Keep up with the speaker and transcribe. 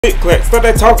Click clack, start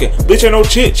that talking, bitch ain't no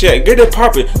chit chat, get it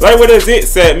poppin', like where that's it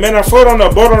said, man I float on the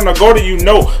boat on the go to you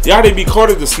know, y'all they be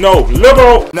cold as the snow,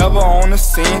 Lil Never on the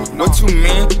scene, what you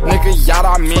mean, nigga Yachty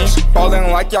I mean, ballin'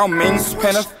 like y'all mings,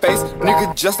 paint a face,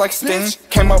 nigga just like Sting,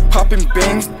 came up poppin'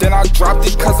 bings, then I dropped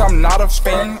it cause I'm not a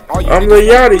fan. I'm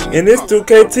Lil Yachty, and this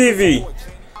 2K TV.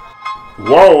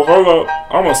 Whoa, hold up,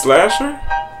 I'm a slasher?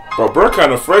 But bro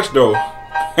kinda fresh though.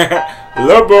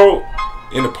 Lil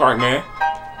in the park, man.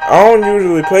 I don't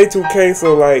usually play 2K,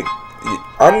 so like,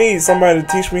 I need somebody to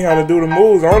teach me how to do the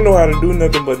moves. I don't know how to do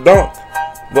nothing but dunk.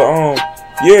 But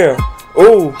yeah.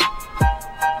 Ooh,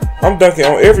 I'm dunking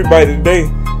on everybody today.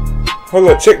 Hold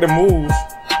up, check the moves.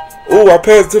 Ooh, I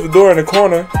passed to the door in the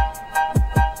corner.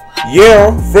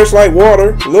 Yeah, fresh like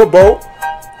water, Lil boat.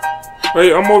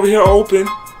 Hey, I'm over here open.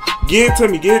 Give it to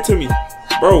me, give it to me.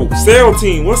 Bro, sale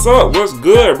team, what's up? What's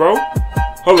good, bro?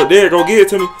 Hold up, there, go give it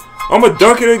to me. I'ma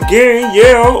dunk it again,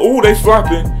 yeah. Ooh, they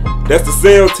flopping. That's the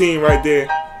sale team right there.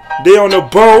 They on the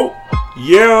boat,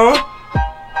 yeah.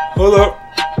 Hold up.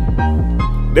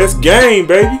 That's game,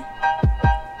 baby.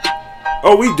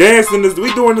 Oh, we dancing this.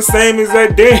 We doing the same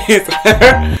exact dance.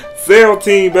 Sale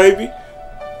team, baby.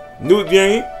 New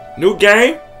game.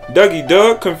 Dougie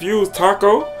Doug, confused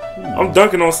taco. I'm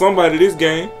dunking on somebody this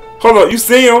game. Hold up, you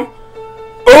see him?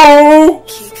 Oh,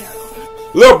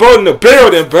 Lil boat in the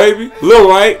building, baby. Lil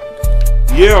White.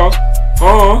 Yeah,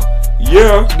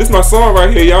 yeah, this my song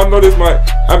right here. Y'all know this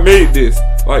I made this.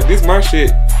 Like, this my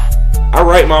shit. I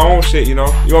write my own shit, you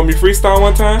know. You want me freestyle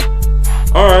one time?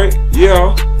 Alright,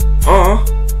 yeah,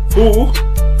 who?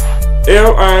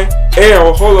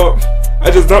 L-I-L, hold up.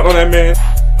 I just dunked on that man.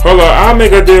 Hold up, I'll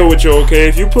make a deal with you, okay?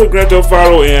 If you put Grand Theft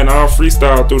Auto in, I'll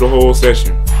freestyle through the whole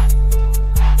session.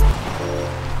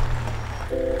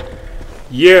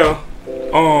 Yeah,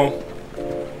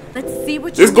 Let's see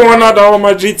what this going out to all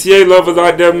my GTA lovers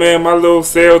out there, man. My little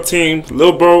sale team,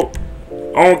 Lil bro.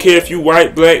 I don't care if you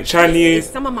white, black,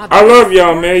 Chinese. I love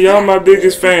y'all, man. Y'all my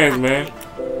biggest fans, man.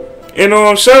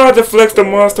 And shout out to Flex the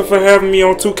Monstaa for having me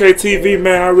on 2K TV,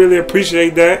 man. I really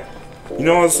appreciate that. You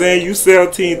know what I'm saying? You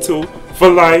sell team too for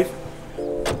life.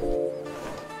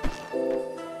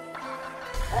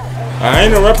 I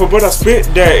ain't a rapper, but I spit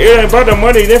that. It ain't about the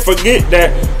money, then forget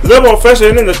that. Little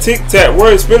fashion in the tic-tac,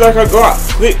 words spit like a Glock.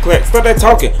 Click clack, start that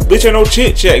talking, bitch ain't no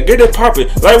chit chat, get it poppin',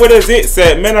 like where that's it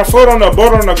said, man I float on the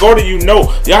boat on the go to you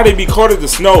know, y'all they be cold as the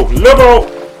snow, Lil.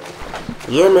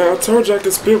 Yeah, man, I told you I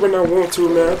can spit when I want to,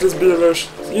 man. I just be a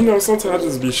little, you know, sometimes I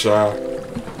just be shy.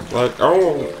 Like, I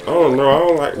don't know, I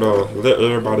don't like to let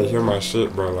everybody hear my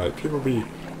shit, bro. Like, people be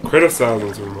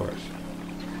criticizing too much.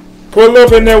 Pull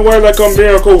up in that word like a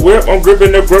miracle whip. I'm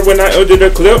gripping the grip when I enter the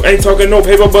clip. Ain't talking no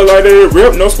paper, but like it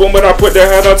rip. No spoon, but I put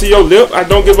that hand onto your lip. I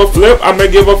don't give a flip, I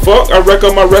may give a fuck. I wreck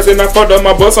up my rest and I fucked up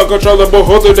my bus. Uncontrollable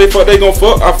hoes, if they fuck, they gon'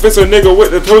 fuck. I fist a nigga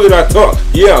with the toes that I talk.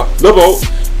 Yeah, Lil boat,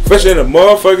 fresh in the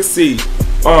motherfucking sea.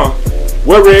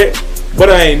 We're red, but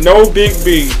I ain't no big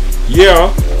B.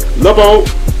 Yeah, Lil boat,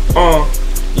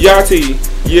 Yachty.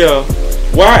 Yeah,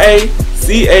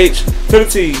 Y-A-C-H to the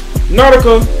T.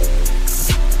 Nautica.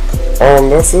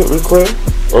 That's it, real quick?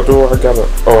 Or do I gotta,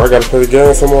 I gotta play the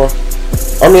game some more?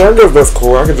 I mean, I guess that's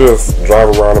cool. I could just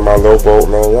drive around in my little boat,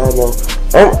 man. Y'all know,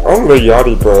 I'm Lil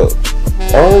Yachty, but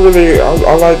I don't really,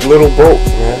 I like little boats,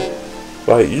 man.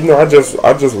 Like, you know, I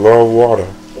just love water.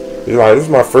 Like, this is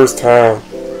my first time,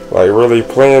 like, really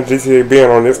playing GTA, being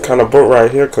on this kind of boat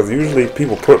right here, because usually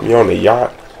people put me on the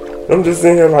yacht. I'm just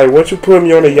in here like, what you put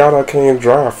me on the yacht I can't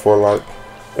drive for? Like,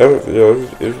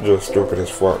 it's just stupid as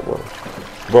fuck, bro.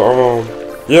 But,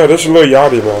 yeah, this is Lil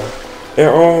Yachty, man.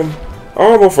 And, I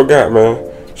almost forgot,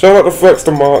 man. Shout out to Flex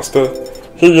the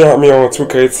Monstaa. He got me on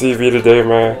 2K TV today,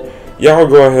 man. Y'all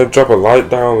go ahead and drop a like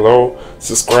down low,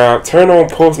 subscribe, turn on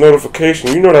post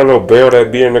notification. You know that little bell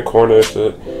that be in the corner and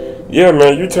shit. Yeah,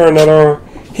 man, you turn that on.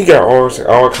 He got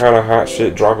all kind of hot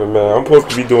shit dropping, man. I'm supposed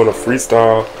to be doing a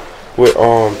freestyle with,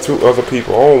 2 other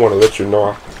people. I don't want to let you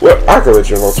know. Well, I can let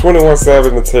you know. 21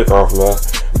 Savage to take off, man.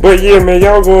 But yeah, man,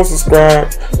 y'all go and subscribe,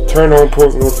 turn on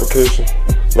post notification,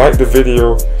 like the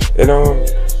video, and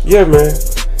yeah, man,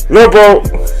 Lil bro.